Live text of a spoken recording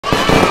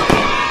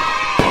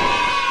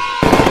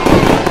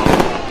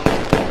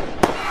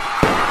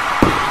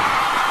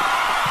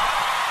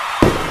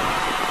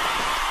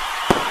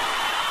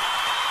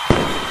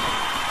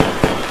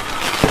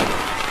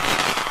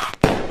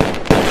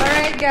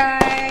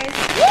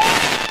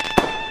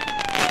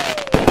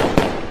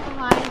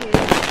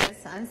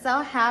I'm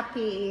so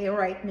happy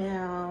right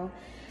now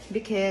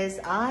because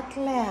at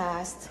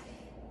last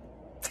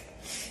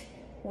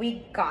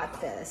we got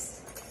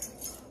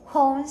this.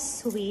 Home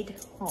sweet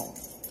home.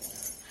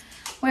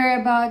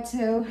 We're about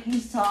to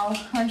install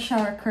our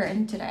shower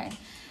curtain today.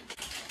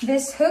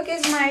 This hook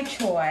is my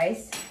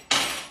choice.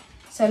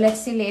 So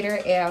let's see later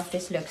if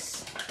this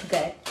looks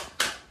good.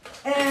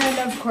 And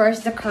of course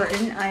the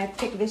curtain, I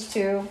picked this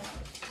too.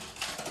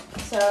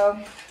 So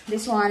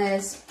this one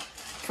is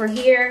for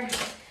here.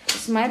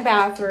 It's my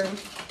bathroom.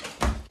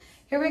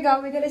 Here we go.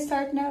 We're gonna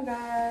start now,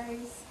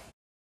 guys.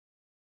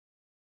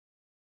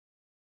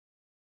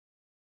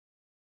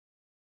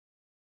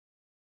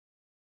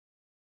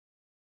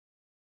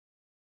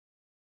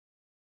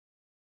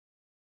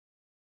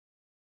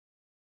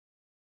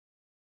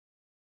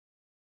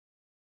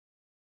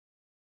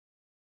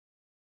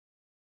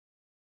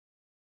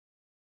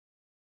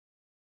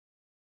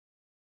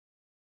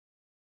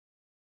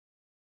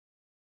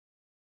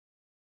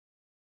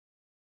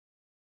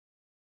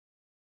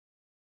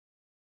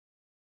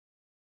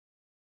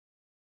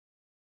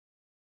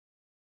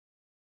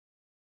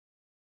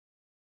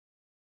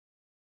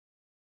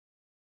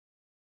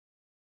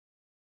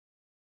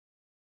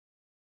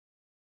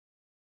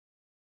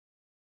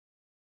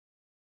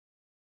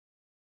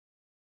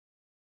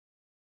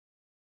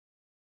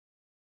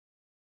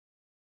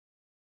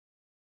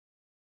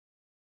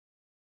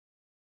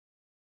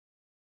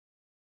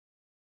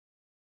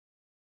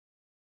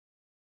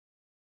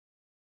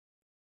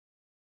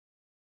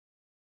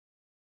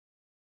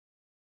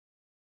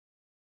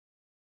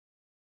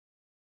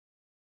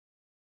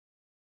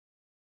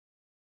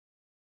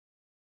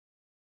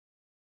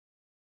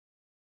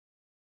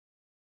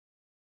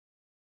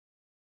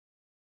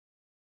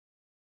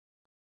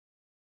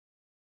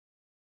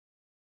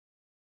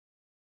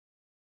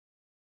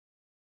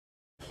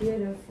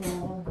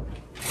 Beautiful.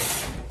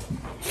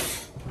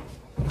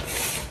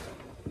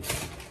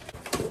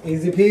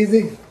 Easy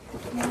peasy.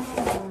 Yeah.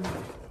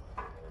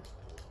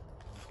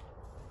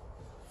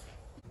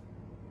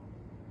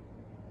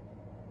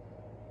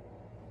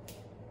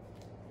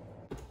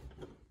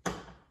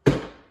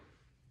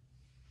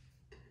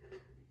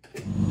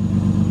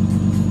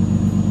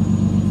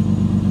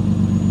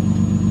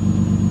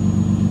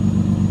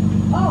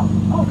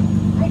 Oh,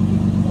 I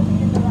can go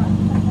in the run.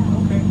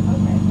 Okay.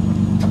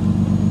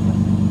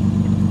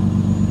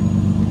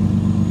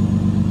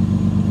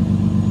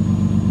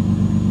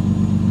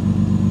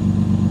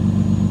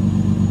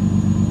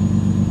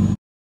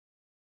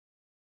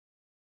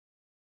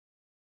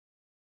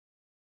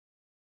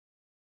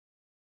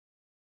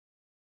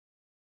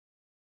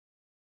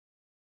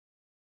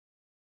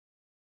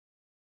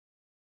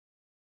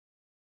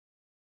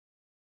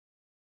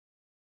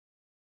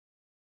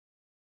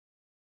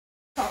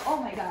 Oh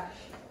my gosh.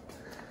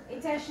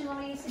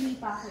 Intentionally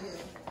sinipa ko yun.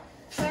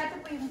 So ito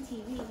po yung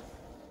TV.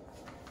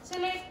 So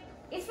like,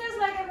 it feels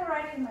like I'm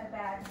already in my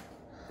bed.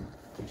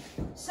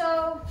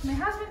 So my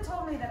husband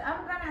told me that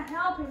I'm gonna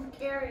help him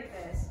carry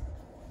this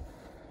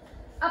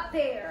up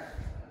there.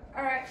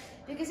 Alright,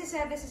 because he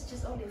said this is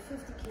just only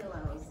 50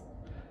 kilos.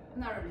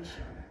 I'm not really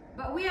sure.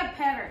 But we have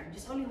pattern.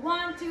 Just only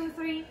 1, 2,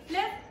 3,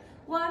 lift.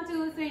 1,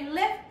 2, 3,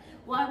 lift.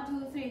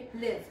 1, 2, 3,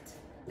 lift.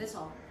 That's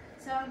all.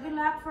 So good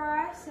luck for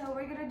us. So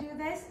we're gonna do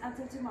this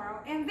until tomorrow.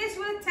 And this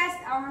will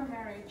test our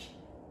marriage.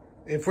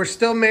 If we're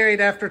still married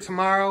after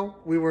tomorrow,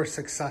 we were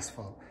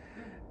successful.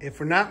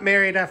 If we're not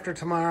married after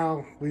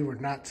tomorrow, we were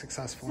not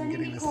successful in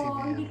getting this TV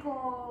in. Hindi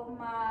ko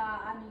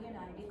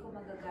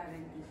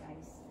magagaranti,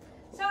 guys.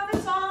 So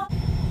that's all.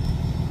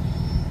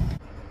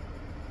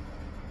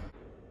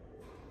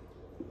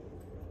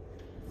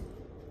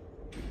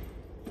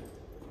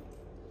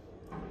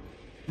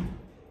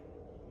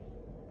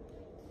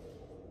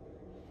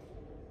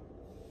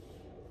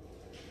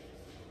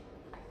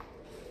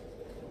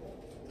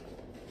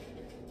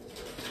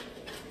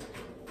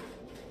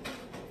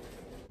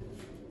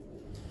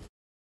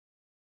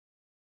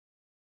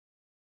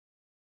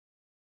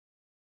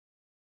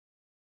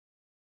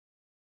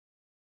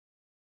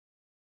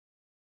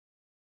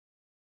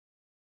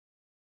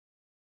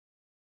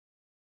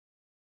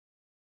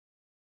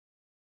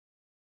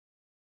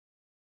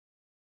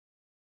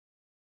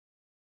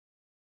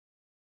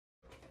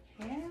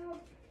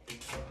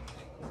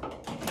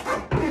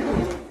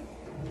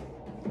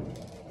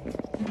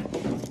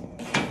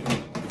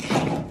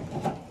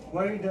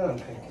 What are you doing,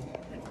 Pinky?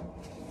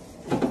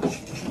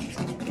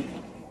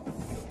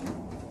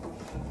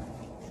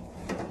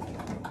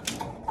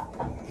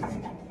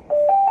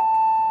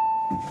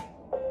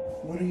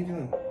 What are you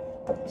doing?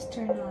 Just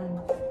turn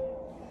on.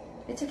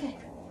 It's okay.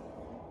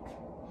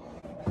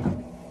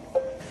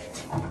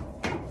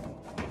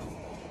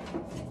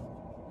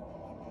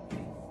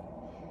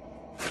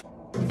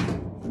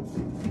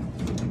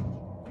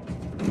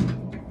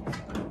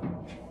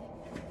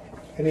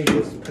 I need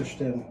this pushed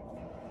in.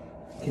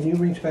 Can you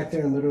reach back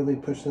there and literally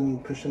push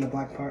in the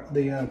black part,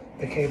 the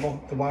cable,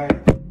 the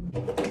wire?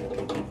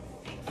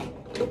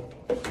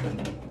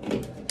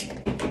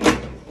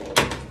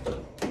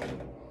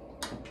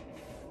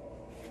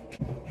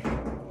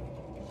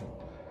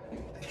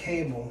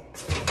 cable.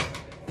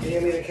 Can you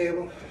give me the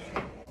cable?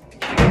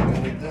 I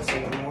don't need this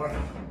anymore.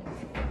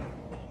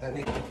 I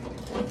need... to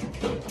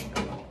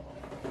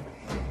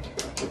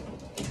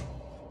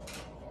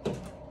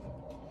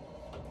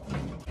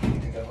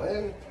go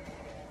in.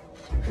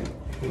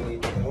 You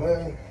need to go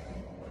in.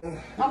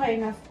 Okay,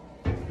 enough.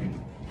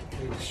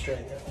 Need to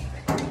straighten it.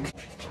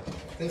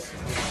 This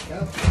comes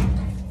out.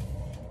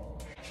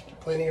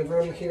 Plenty of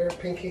room here,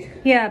 Pinky.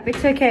 Yeah,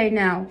 it's okay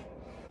now.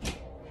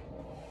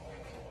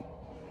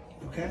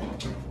 Okay.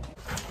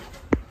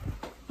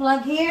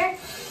 Plug here.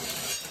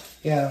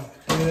 Yeah,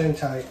 get it in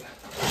tight.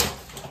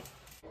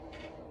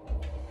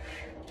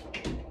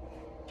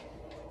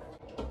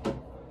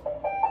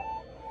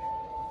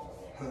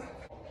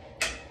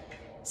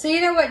 So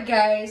you know what,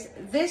 guys?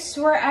 These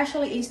were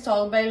actually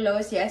installed by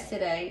Lowe's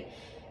yesterday.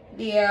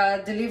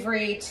 The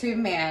delivery to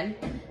man.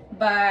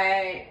 But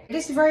it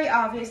is very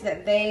obvious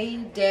that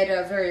they did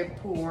a very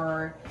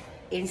poor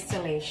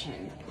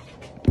installation.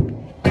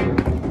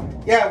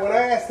 Yeah, when I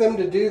asked them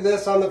to do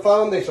this on the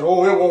phone, they said,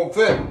 oh, it won't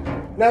fit.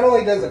 Not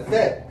only does it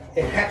fit,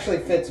 it actually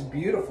fits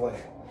beautifully.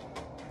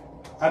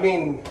 I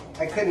mean,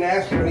 I couldn't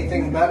ask for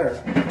anything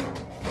better.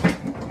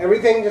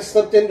 Everything just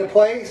slipped into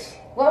place.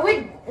 What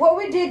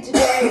we did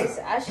today is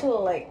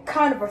actually like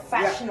kind of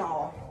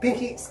professional. Yeah.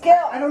 Pinky,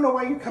 skill. I don't know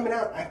why you're coming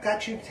out. I've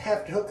got you to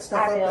have to hook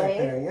stuff up back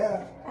there.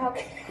 Yeah.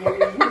 Okay. You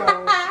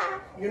know,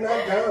 you're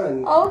not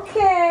done.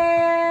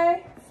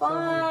 Okay.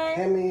 Fine.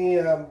 So, hand me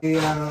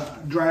the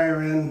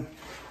dryer in.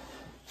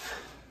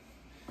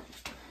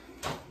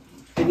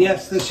 And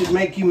yes, this should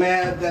make you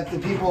mad that the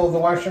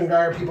washer and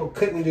dryer people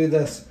couldn't do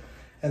this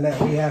and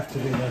that we have to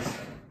do this.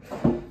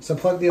 So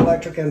plug the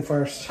electric in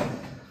first.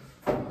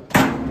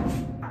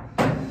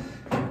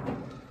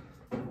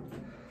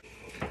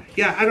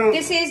 Yeah, I don't...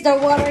 This is the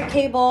water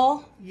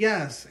cable.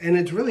 Yes, and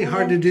it's really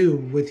hard to do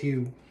with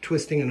you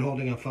twisting and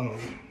holding a phone.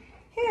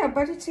 Yeah,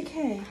 but it's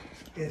okay.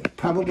 It's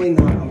probably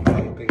not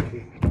okay,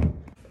 Pinky.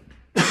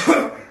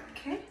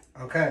 Okay.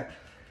 Okay.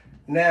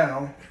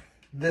 Now,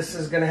 this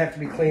is going to have to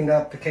be cleaned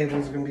up. The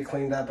cables are going to be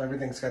cleaned up.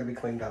 Everything's got to be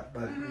cleaned up,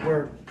 but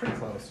we're pretty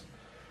close.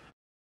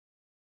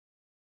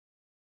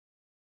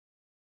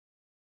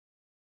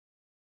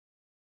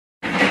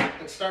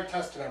 Let's start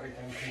testing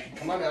everything.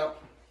 Come on out.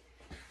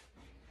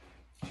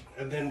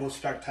 And then we'll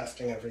start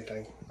testing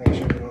everything. Make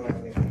sure we don't have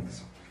any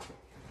leaks.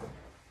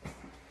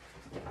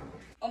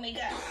 Oh my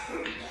god.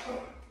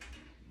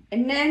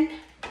 And then...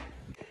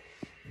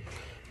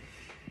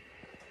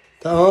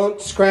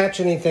 Don't scratch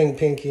anything,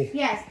 Pinky.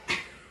 Yes.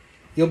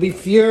 You'll be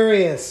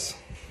furious.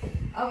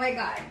 Oh my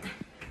god.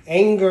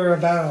 Anger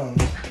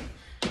abounds.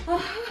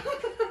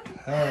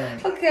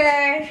 Alright.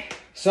 Okay.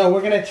 So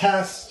we're going to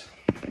test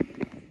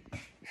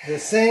the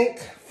sink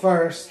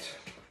first.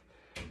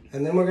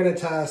 And then we're going to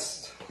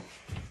test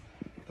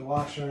the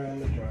washer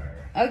and the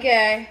dryer.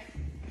 Okay.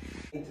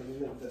 I need to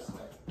move this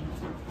thing.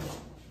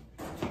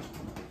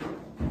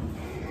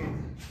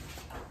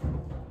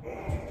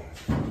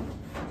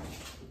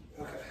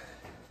 Okay.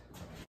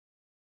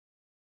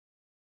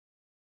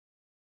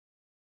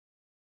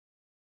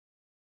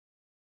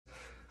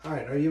 All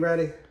right, are you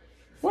ready?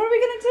 What are we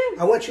gonna do?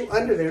 I want you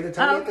under there to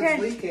tell me if Okay.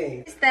 it's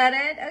leaking. Is that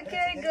it?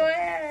 Okay, go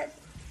ahead.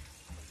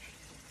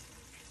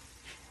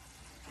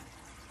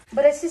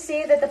 But as you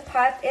see that the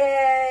pot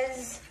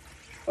is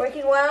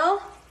working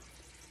well.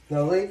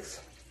 No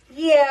leaks?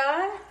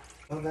 Yeah.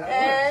 Oh, that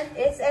And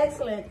it's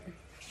excellent.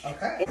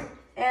 works. Okay.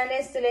 And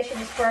installation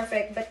is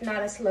perfect, but not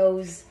as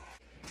Lowe's.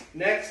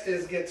 Next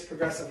gets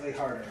progressively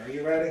harder. Are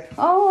you ready?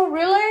 Oh,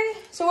 really?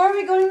 So where are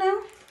we going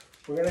now?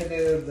 We're going to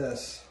do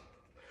this.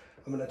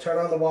 I'm going to turn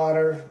on the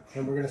water,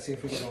 and we're going to see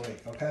if we get a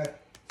leak, okay?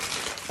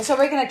 So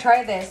we're going to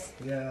try this.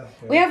 Yeah.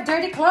 We have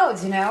dirty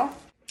clothes, you know?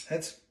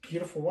 That's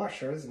beautiful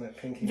washer, isn't it,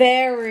 Pinky?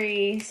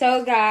 Very.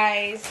 So,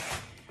 guys,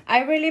 I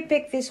really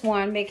picked this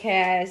one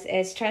because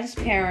it's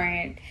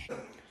transparent.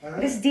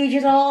 It's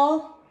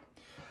digital.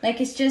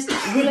 Like, it's just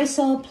really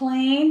so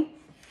plain.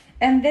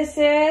 And this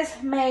is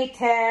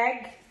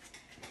Maytag.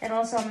 And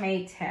also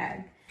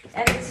Maytag.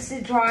 And this is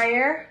a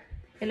dryer.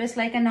 It looks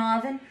like an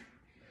oven.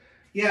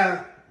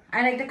 Yeah.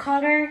 I like the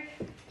color.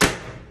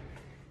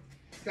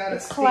 It's got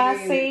It's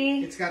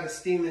classy. It's got a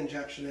steam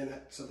injection in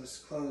it, so this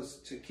clothes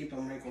to keep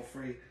them wrinkle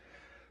free.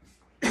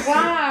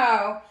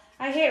 Wow.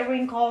 I hate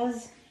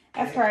wrinkles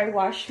after I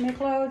wash my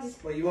clothes.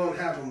 Well, you won't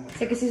have them.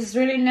 So this is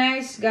really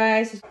nice,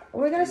 guys.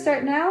 We're gonna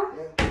start now?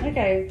 Yeah.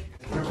 Okay.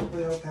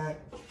 Perfectly okay.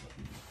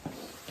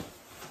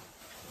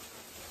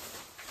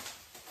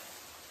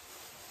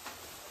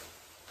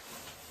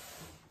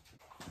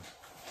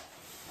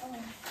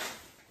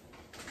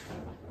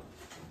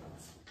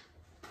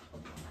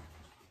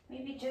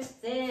 Maybe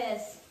just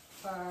this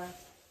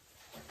first.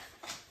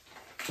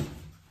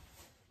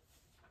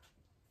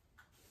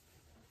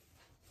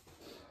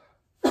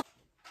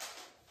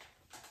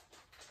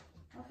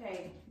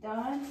 Okay,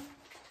 done.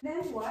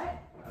 Then what?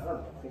 I don't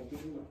know. Think you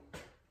can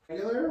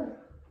regular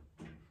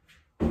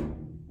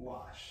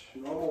wash.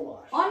 Normal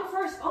wash. On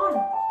first, on.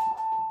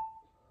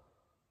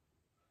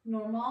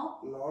 Normal.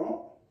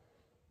 Normal.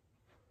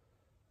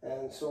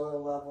 And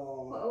soil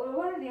level.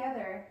 What are the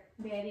other?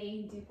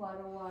 Bedding, deep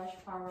water wash,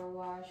 power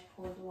wash,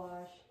 cold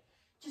wash.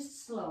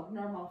 Just slow,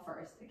 normal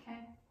first, okay?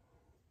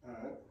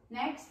 Alright.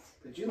 Next.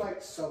 Did you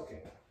like soaking?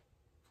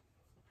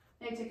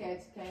 It's okay,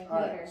 it's okay.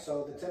 Alright, Later.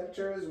 so the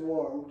temperature is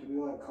warm. Do we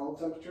want cold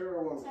temperature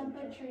or warm temperature?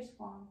 Temperature is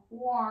warm.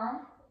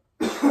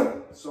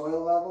 Warm.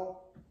 Soil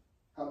level?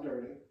 How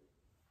dirty?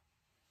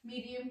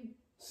 Medium.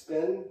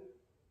 Spin?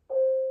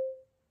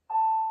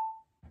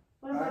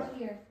 What about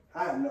here?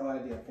 I have no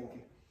idea,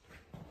 Pinky.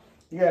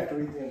 You have to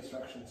read the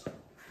instructions.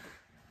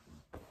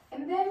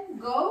 And then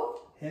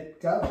go.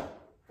 Hit go.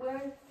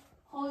 Where?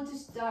 Hold to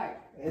start.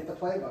 Hit the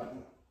play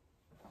button.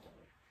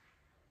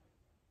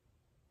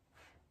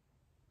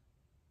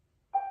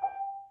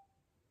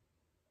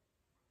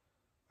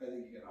 I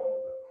think you get a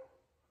hold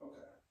of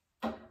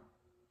it. Okay.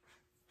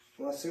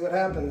 Let's see what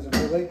happens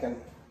if we're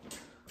leaking.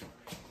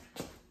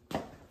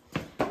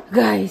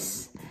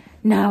 Guys,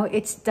 now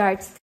it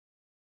starts.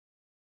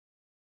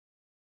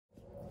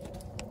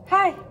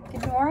 Hi,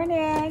 good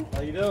morning.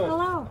 How you doing?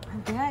 Hello,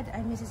 I'm good.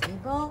 I'm Mrs.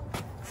 Abel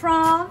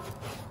from.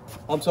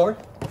 I'm sorry?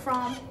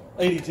 From.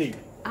 ADT.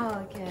 Oh,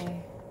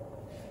 okay.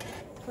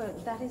 So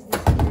that is the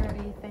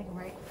security thing,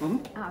 right?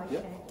 Mm-hmm. Oh, okay.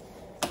 Yep.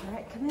 All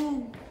right, come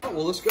in.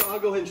 Well, let's go. I'll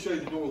go ahead and show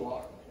you the door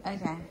lock.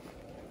 Okay.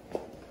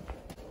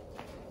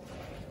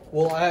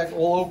 We'll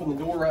open the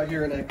door right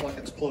here and act like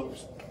it's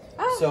closed.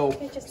 Oh, So,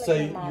 okay, just like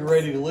say your mom's. you're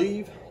ready to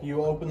leave.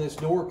 You open this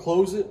door,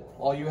 close it.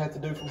 All you have to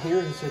do from here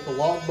is hit the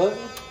lock button.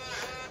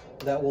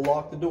 That will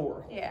lock the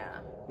door. Yeah.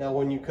 Now,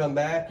 when you come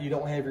back, you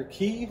don't have your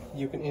key.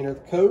 You can enter the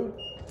code,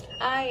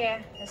 Ah,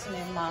 yeah. That's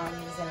my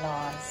mom's and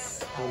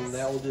law's. and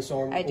that will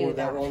disarm I do or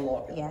that will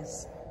unlock it.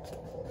 Yes.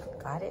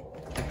 Got it.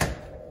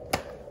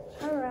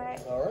 All right.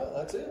 All right,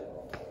 that's it.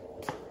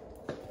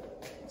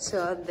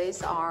 So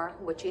these are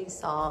what you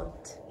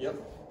installed. Yep.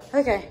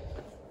 Okay.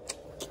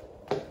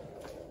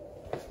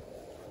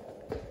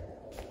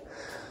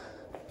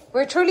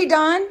 We're truly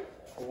done.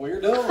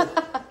 We're done.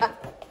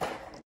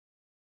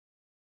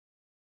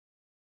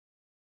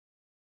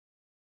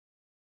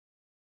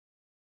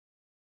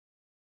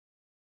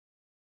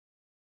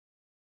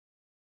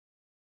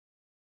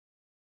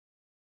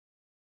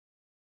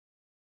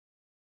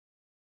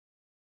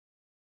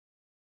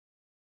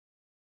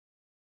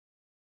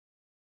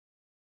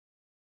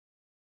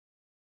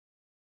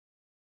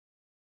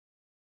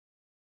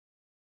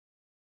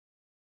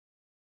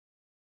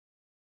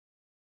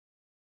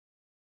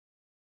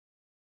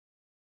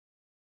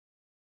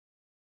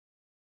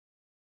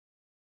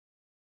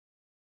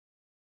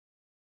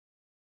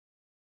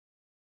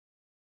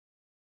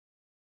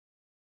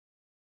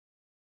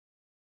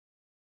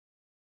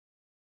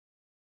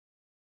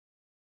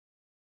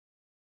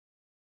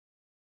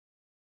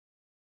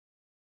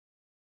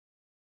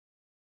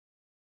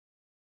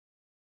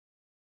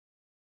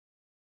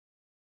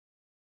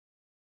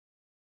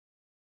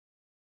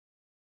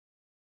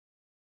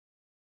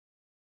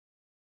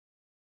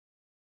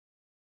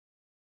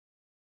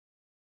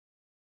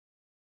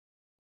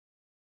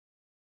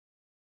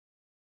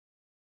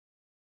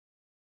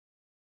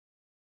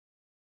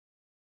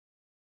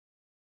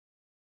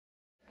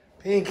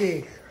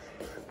 Pinky,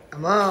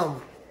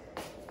 Mom.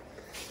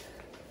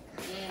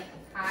 Yeah.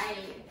 Hi.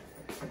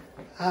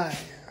 Hi.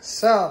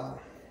 So,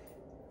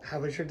 how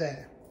was your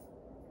day?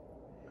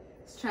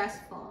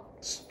 Stressful.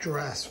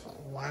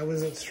 Stressful. Why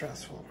was it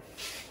stressful?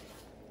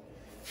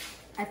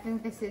 I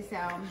think this is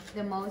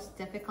the most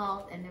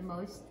difficult and the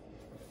most,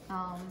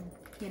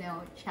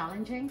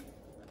 challenging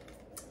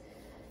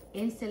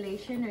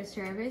installation or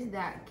service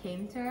that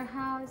came to our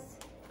house.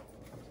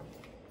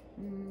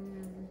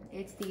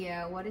 It's the,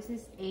 what is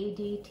this?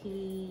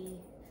 ADT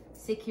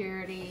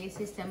Security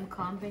System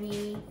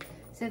Company.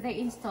 So they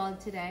installed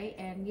today,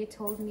 and you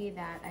told me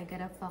that I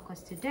gotta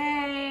focus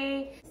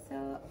today.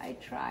 So I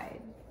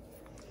tried.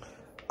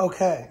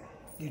 Okay,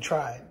 you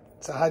tried.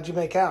 So how'd you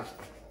make out?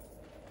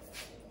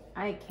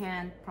 I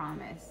can't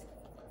promise.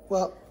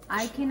 Well,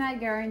 I cannot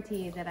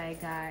guarantee that I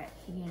got,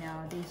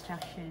 the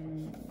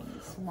instructions.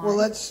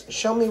 well,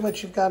 show me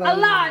what you've got a on.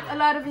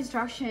 lot of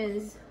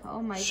instructions. Oh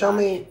my god.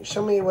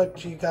 Show me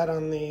what you got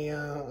on the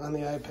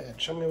iPad.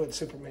 Show me what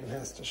Superman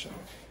has to show.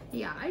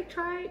 Yeah, I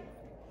tried.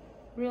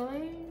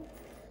 Really?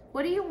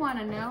 What do you want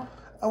to know?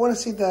 I want to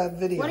see the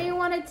video. What do you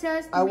want to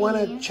test I me? want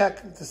to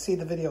check to see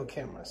the video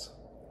cameras.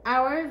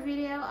 Our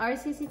video, our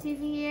CCTV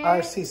here?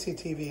 Our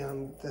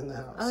CCTV in the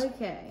house.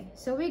 Okay,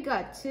 so we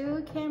got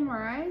 2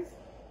 cameras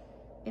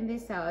in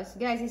this house.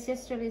 Guys, it's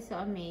just really so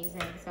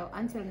amazing. So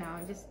until now,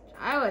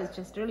 I was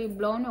just really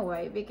blown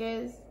away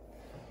because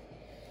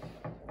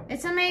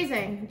it's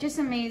amazing. Just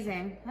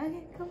amazing. Okay,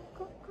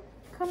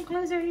 come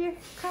closer here.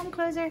 Come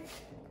closer.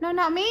 No,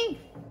 not me.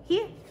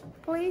 Here,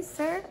 please,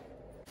 sir.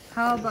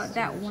 How about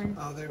that one?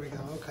 Oh, there we go.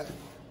 Okay.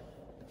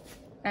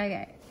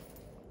 Okay.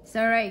 So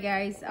alright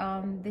guys,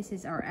 this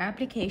is our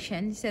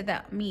application. So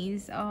that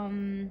means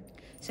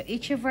so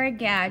each of our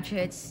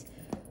gadgets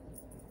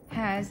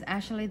has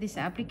actually this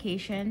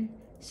application.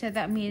 So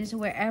that means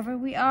wherever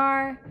we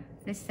are,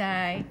 let's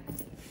say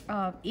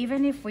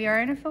even if we are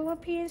in the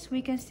Philippines,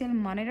 we can still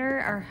monitor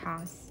our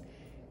house.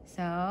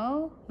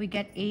 So we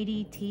get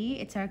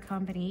ADT, it's our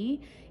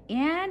company,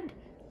 and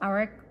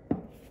our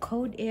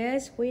code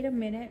is, wait a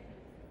minute.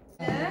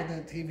 Oh, look at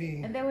that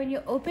TV. And then when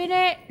you open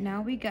it,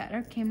 now we got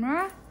our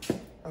camera.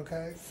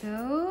 Okay.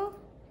 So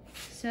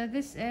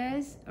this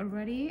is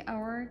already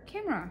our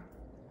camera.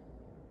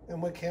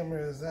 And what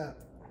camera is that?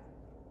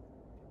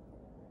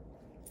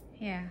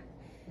 Yeah.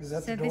 Is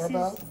that So the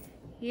doorbell?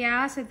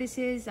 So this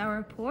is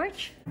our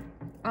porch.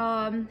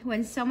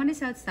 When someone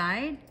is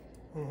outside,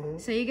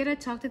 so you're gonna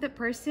talk to the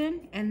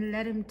person and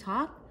let him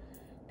talk,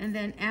 and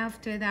then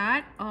after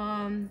that,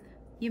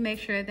 you make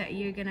sure that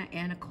you're gonna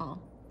end a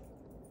call,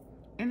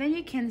 and then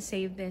you can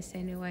save this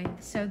anyway.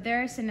 So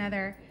there's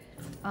another.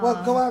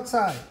 Well, go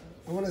outside.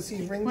 I want to see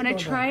you ring the Wanna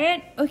doorbell. try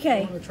it?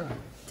 Okay. I want to try.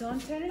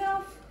 Don't turn it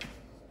off.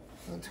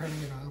 I'm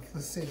turning it off.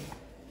 Let's see.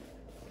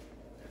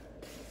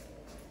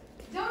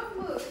 Don't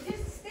move.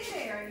 Just stay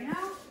there. You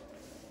know.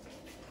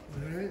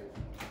 All right.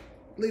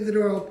 Leave the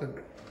door open.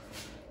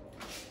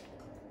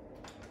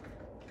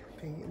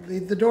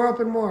 Leave the door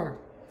open more.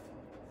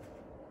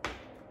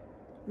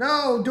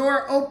 No,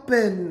 door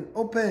open.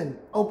 Open.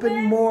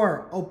 Open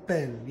more.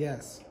 Open.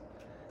 Yes.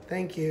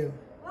 Thank you.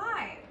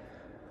 Why?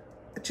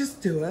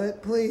 Just do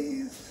it,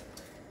 please.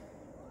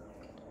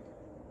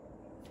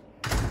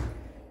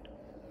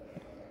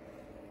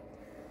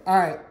 All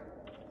right.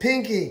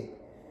 Pinky.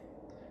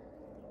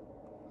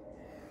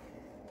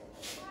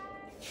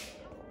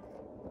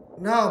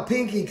 No,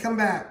 Pinky, come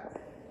back.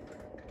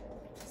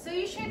 So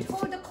you should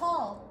hold the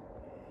call.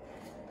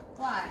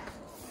 Why?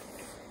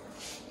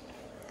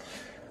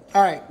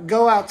 All right,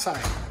 go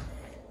outside.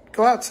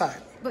 Go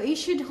outside. But you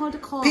should hold the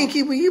call.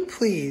 Pinky, will you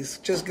please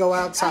just go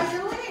outside?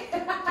 Oh, really?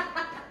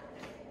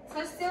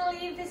 So still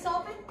leave this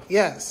open?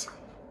 Yes.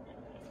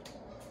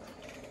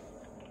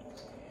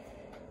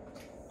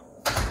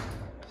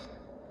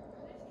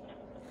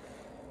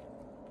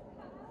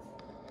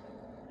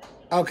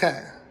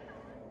 Okay.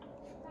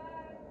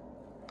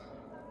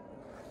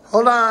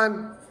 Hold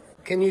on.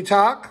 Can you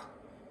talk?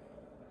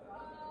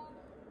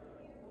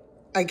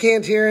 I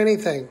can't hear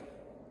anything.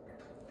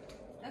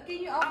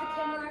 Can you off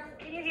the camera?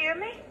 Can you hear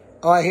me?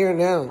 Oh, I hear it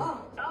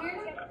now. Oh,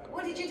 really?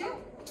 What did you do?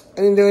 I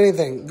didn't do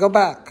anything. Go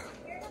back.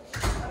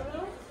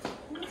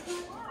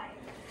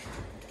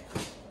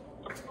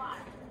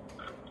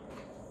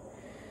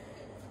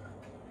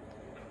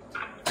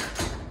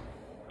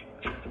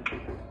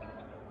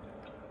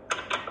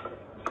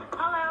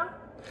 Hello?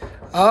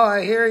 Oh,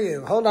 I hear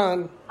you. Hold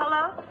on.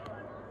 Hello?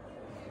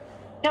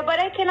 No, but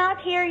I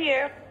cannot hear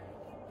you.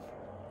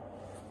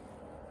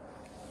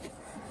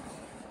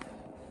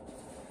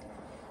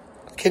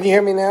 Can you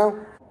hear me now?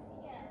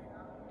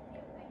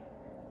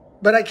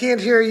 But I can't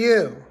hear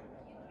you.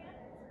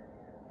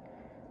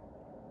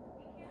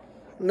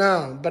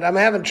 No, but I'm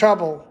having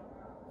trouble.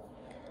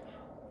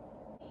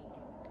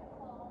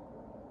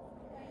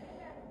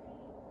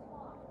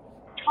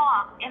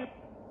 Talk, and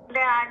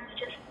then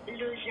just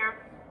lose your...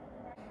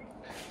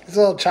 It's a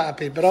little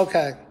choppy, but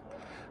okay.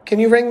 Can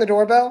you ring the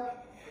doorbell?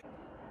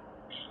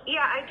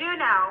 Yeah, I do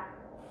now.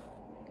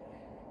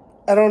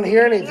 I don't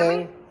hear Can you hear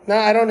anything. No,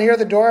 I don't hear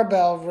the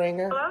doorbell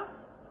ringer. Hello?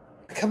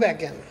 Come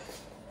back in.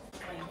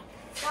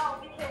 No,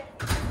 because...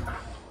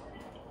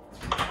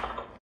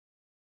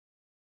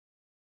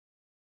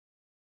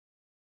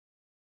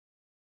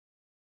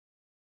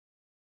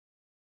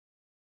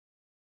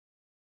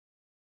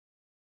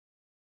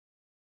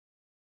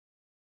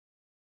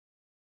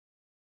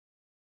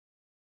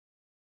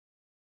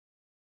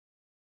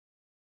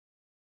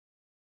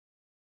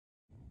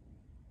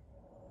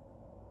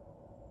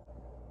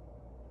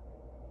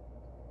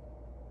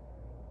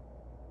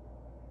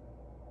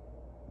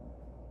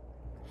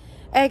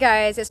 Hey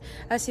guys,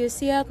 as you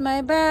see at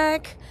my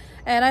back,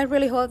 and I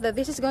really hope that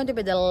this is going to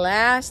be the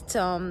last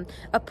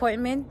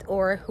appointment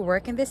or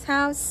work in this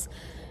house.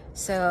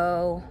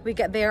 So we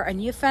got there a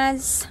new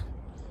fence.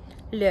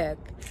 Look,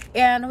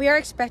 and we are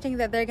expecting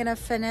that they're gonna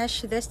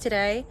finish this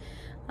today.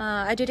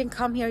 I didn't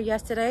come here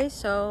yesterday,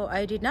 so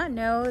I did not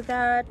know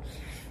that,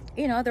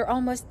 you know, they're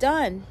almost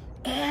done.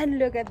 And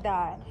look at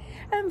that.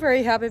 I'm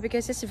very happy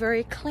because it's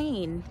very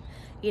clean.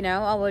 You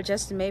know, I will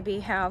just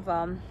maybe have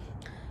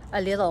a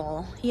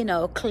little, you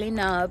know, clean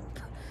up.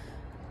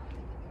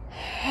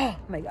 Oh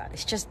my god,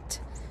 it's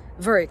just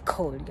very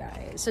cold,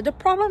 guys. So the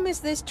problem is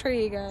this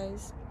tree,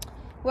 guys.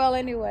 Well,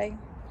 anyway,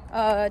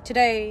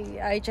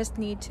 today I just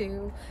need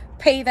to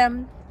pay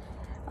them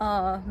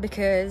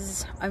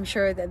because I'm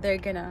sure that they're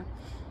gonna,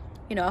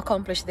 you know,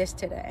 accomplish this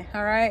today.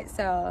 All right,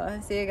 so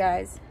see you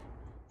guys.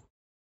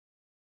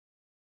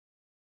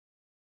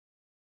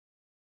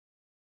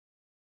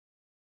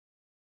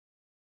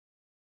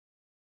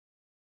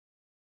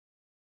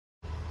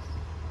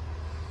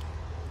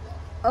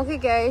 Okay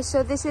guys,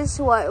 so this is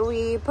what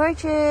we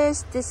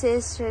purchased. This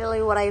is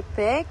really what I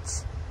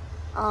picked.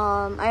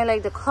 I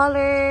like the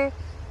color,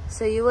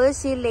 so you will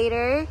see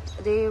later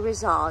the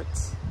result.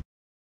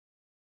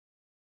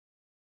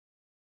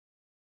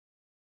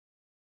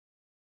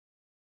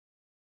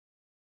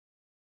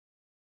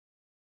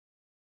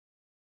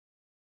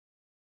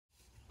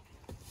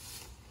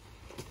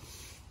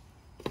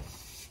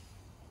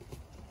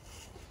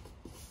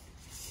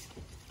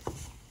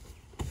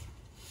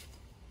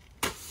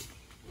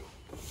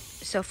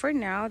 So for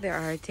now, they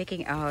are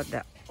taking out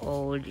the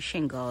old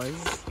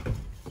shingles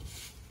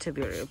to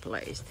be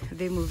replaced.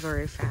 They move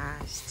very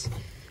fast.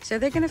 So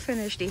they're gonna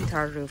finish the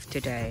entire roof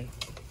today.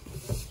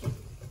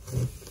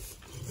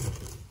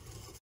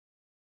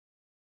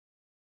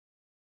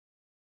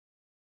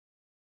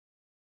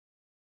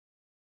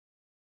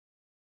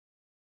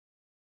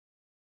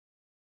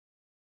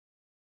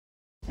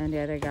 And the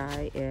other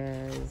guy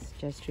is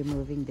just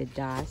removing the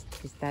dust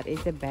because that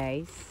is the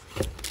base.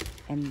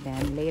 And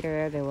then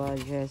later they will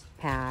just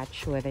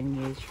patch with the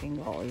new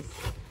shingles.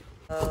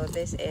 So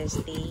this is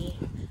the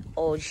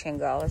old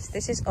shingles.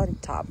 This is on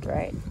top,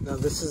 right? No,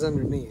 this is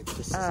underneath.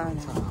 This is on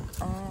top.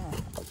 Oh,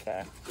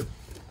 okay.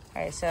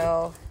 Alright,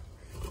 so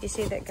you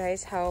see that,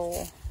 guys, how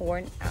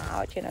worn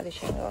out, you know, the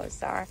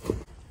shingles are.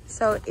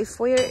 So if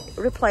we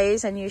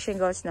replace a new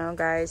shingles now,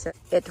 guys,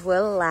 it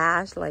will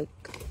last like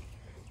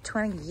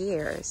 20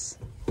 years,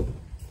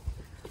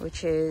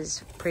 which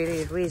is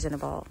pretty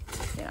reasonable,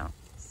 you know.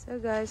 So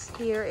guys,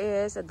 here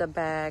is at the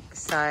back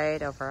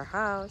side of our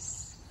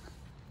house.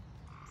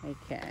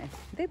 Okay,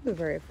 they move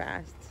very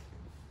fast.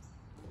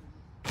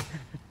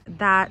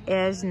 That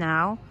is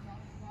now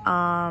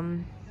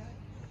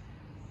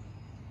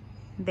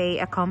they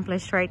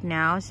accomplished right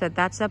now. So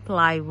that's a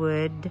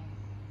plywood.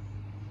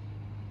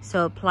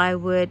 So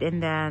plywood,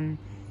 and then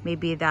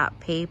maybe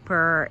that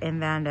paper,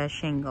 and then the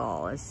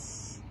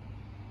shingles.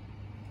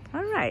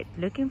 All right,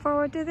 looking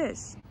forward to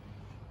this.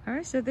 All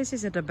right, so this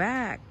is at the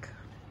back.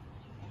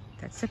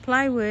 That's the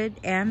plywood,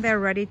 and they're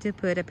ready to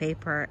put a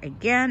paper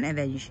again, and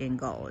then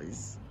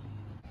shingles.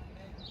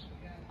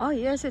 Oh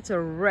yes, it's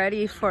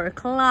already 4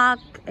 o'clock,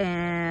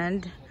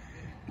 and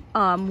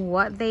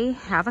what they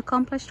have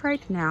accomplished right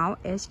now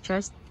is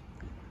just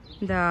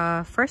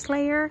the first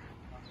layer.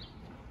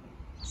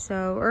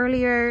 So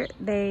earlier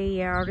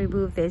they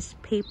removed this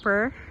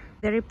paper,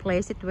 they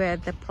replaced it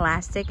with the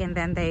plastic, and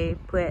then they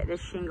put the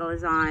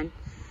shingles on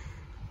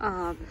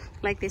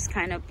like this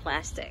kind of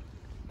plastic,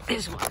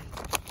 this one.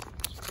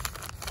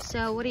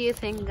 So what do you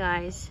think,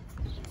 guys?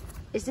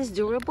 Is this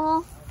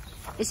durable?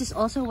 Is this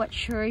also what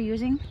you're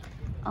using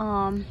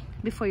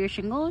before your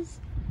shingles?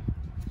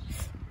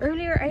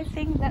 Earlier I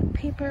think that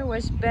paper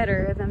was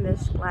better than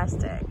this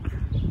plastic.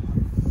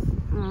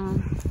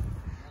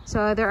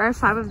 So there are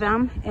 5 of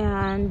them,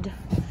 and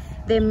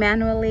they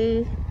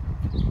manually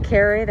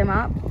carry them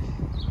up,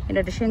 you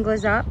know, the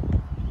shingles up.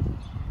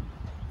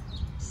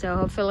 So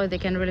hopefully they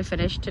can really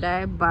finish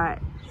today, but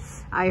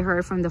I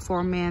heard from the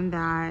foreman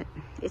that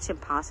it's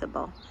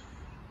impossible.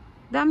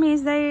 That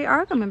means they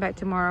are coming back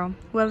tomorrow.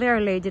 Well, they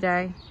are late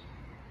today.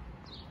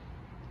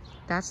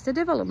 That's the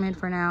development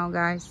for now,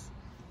 guys.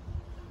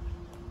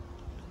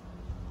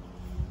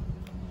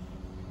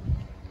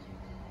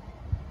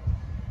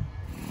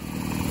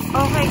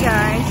 Okay,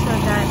 guys, so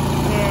that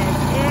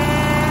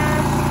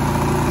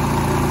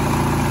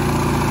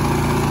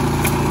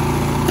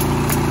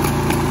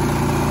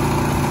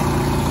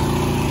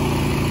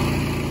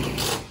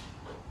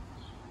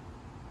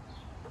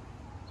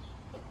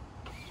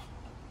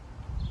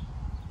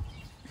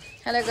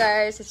Hello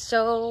guys, it's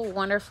so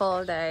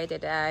wonderful day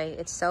today.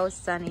 It's so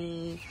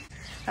sunny.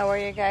 How are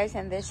you guys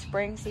in this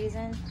spring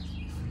season?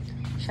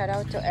 Shout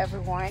out to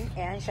everyone,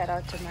 and shout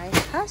out to my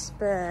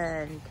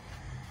husband.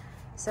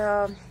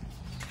 So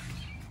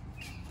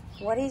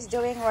what he's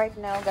doing right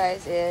now,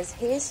 guys, is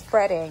he's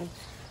spreading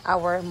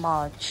our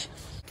mulch.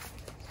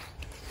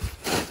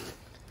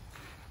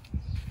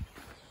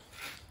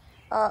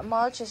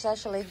 Mulch is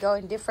actually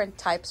going different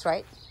types,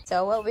 right?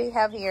 So what we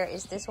have here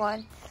is this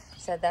one.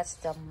 So that's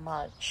the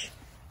mulch.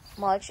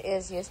 Mulch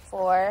is used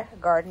for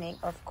gardening,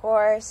 of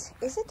course.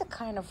 Is it a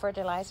kind of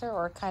fertilizer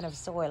or kind of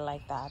soil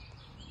like that?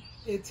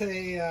 It's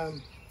a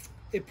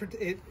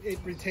it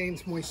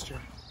retains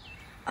moisture.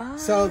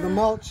 So the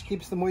mulch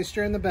keeps the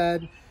moisture in the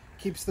bed,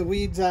 keeps the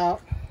weeds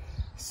out,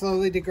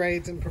 slowly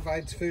degrades, and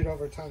provides food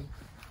over time.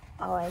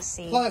 Oh, I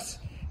see. Plus,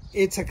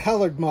 it's a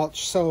colored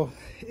mulch, so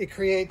it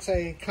creates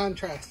a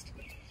contrast,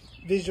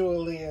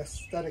 visually,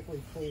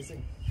 aesthetically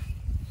pleasing.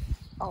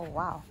 Oh,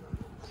 wow.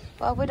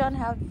 Well, we don't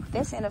have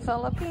this in the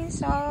Philippines,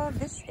 so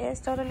this is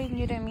totally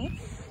new to me.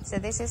 So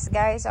this is,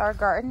 guys, our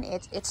garden.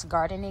 It's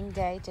gardening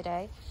day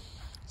today.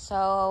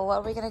 So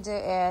what we're gonna do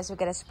is we're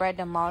gonna spread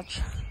the mulch.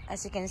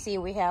 As you can see,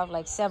 we have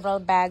like several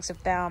bags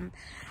of them,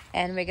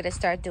 and we're gonna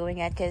start doing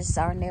it because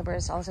our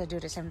neighbors also do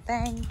the same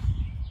thing.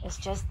 It's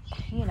just,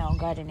 you know,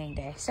 gardening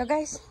day. So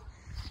guys,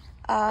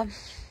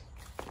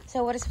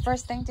 so what is the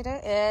first thing to do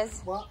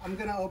is, well, I'm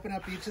gonna open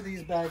up each of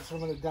these bags. I'm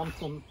gonna dump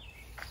them,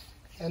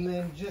 and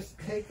then just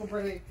take a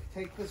break,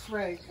 take this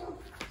rake,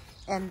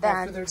 and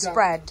then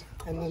spread.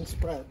 And then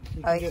spread.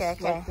 You Okay, can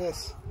just, okay. like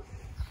this,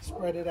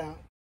 spread it out.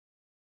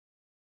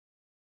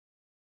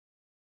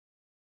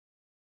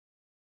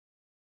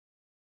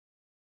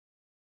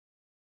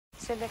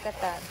 So look at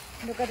that.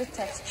 Look at the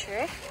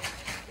texture.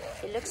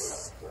 It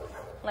looks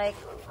like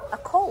a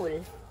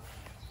coal.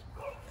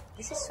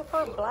 This is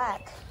super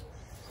black.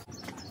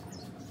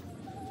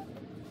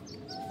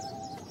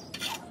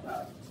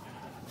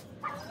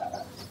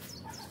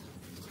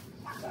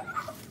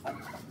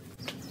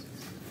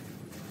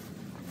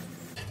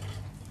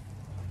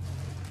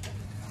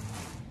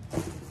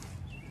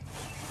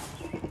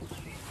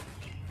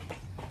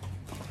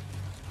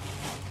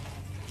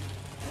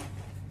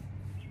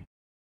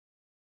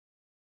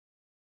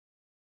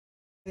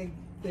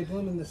 They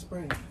bloom in the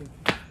spring.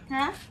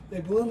 Huh?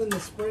 They bloom in the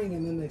spring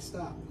and then they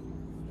stop.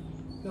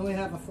 They only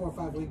have a 4 or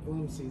 5 week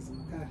bloom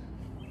season, okay?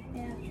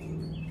 Yeah.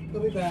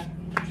 We'll be back.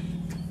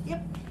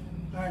 Yep.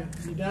 Alright,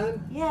 you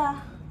done?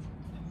 Yeah.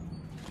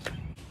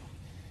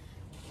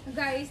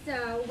 Guys,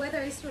 the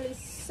weather is really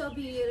so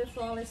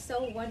beautiful. It's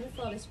so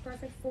wonderful. It's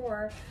perfect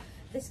for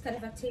this kind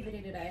of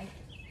activity today.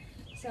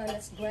 So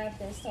let's grab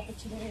this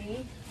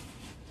opportunity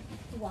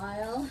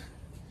while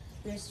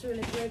there's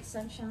really great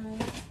sunshine.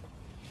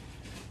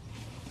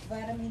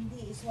 Vitamin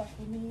D is what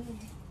we need.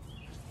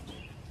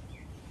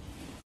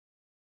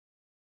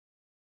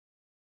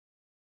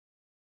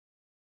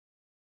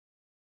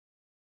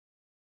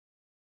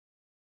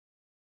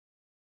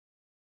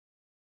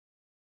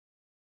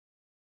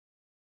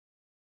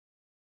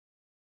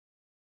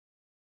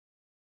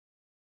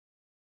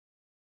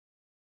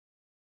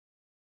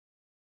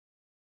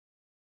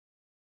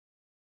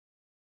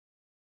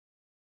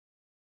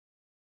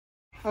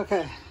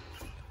 Okay.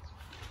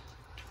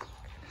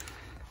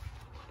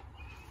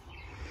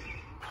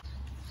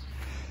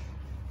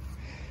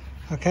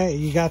 Okay,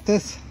 you got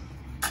this?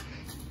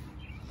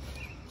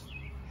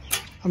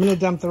 I'm gonna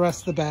dump the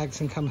rest of the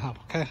bags and come help,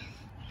 okay?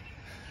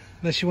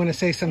 Unless you want to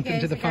say something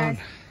to the phone.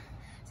 Guys,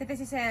 so this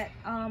is it.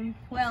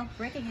 Well,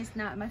 working is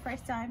not my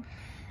first time,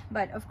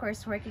 but of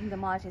course working the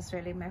mulch is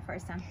really my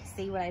first time.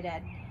 See what I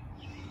did.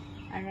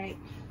 Alright.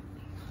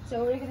 So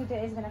what we're gonna do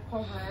is gonna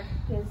cover,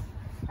 because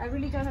I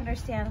really don't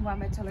understand why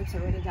my tulips are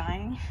really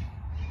dying.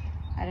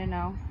 I don't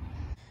know.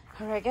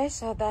 Alright guys,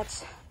 so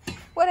that's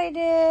what I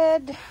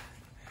did.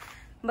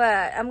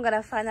 But I'm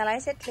gonna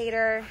finalize it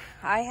later.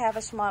 I have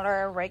a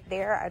smaller right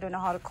there. I don't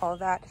know how to call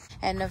that.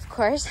 And of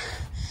course,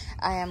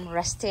 I am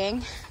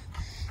resting.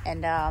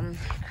 And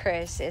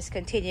Chris is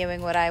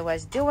continuing what I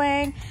was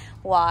doing.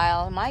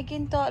 While my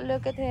Ginto,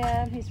 look at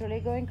him. He's really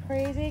going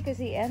crazy because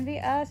he envy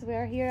us. We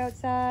are here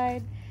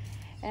outside.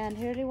 And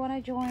he really wanna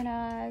join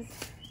us.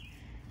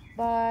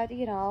 But,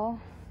 you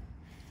know,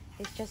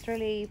 it's just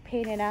really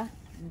pain in a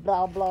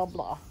blah, blah,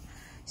 blah.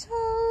 So,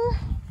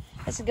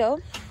 let's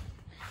go.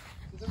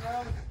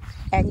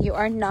 And you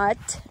are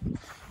not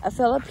a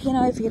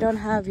Filipino if you don't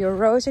have your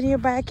rose in your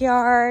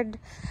backyard.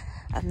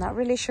 I'm not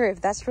really sure if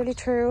that's really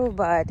true,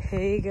 but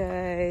hey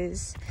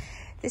guys,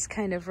 this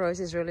kind of rose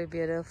is really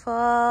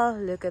beautiful.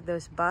 Look at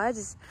those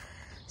buds.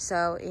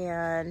 So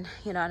in,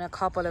 you know, in a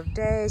couple of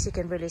days, you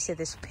can really see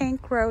these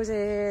pink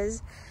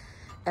roses.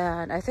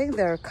 And I think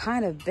they're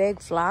kind of big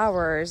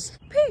flowers.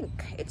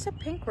 Pink, it's a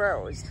pink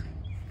rose.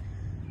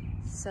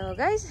 So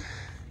guys,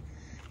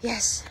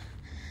 yes.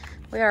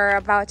 We are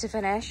about to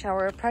finish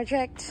our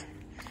project.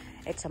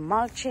 It's a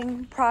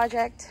mulching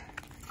project.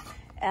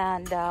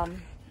 And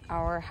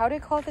our, how do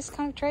you call this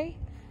kind of tree?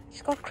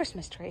 It's called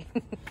Christmas tree.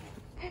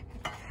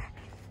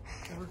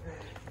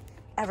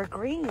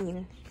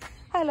 Evergreen.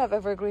 I love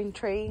evergreen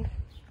tree.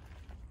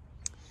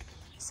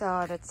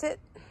 So that's it.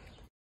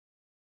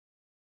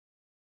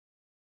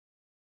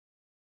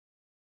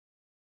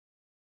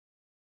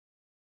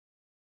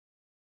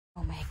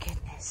 Oh my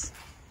goodness.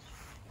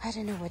 I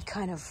don't know what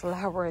kind of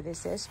flower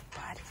this is,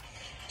 but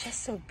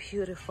just so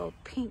beautiful.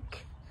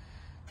 Pink.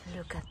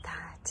 Look at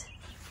that.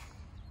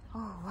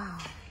 Oh, wow.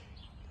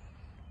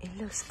 It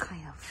looks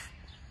kind of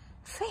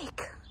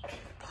fake.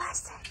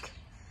 Plastic.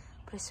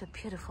 But it's so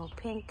beautiful.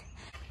 Pink.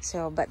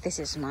 So, but this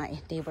is my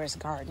neighbor's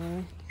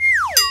garden.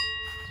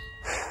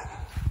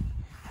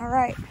 All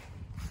right.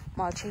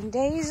 Mulching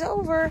day is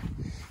over.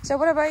 So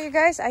what about you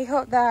guys? I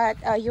hope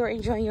that you're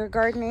enjoying your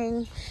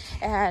gardening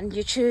and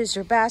you choose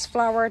your best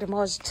flower, the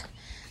most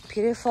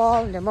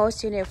beautiful, the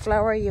most unique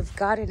flower you've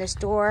got in the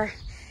store,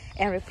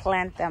 and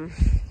replant them.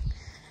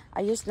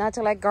 I used not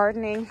to like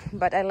gardening,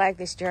 but I like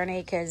this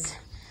journey because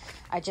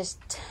I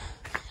just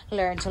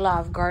learned to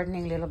love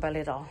gardening little by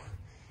little.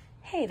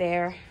 Hey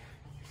there,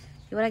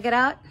 you want to get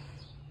out?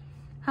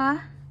 Huh?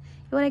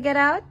 You want to get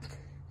out?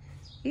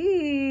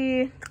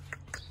 Eee.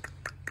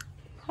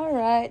 All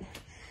right,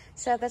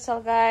 so that's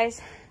all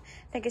guys.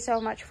 Thank you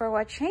so much for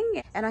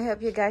watching, and I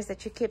hope you guys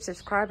that you keep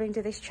subscribing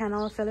to this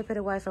channel,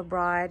 Filipina Wife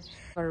Abroad.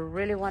 For a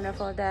really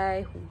wonderful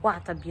day.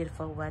 What a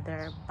beautiful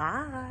weather.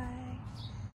 Bye.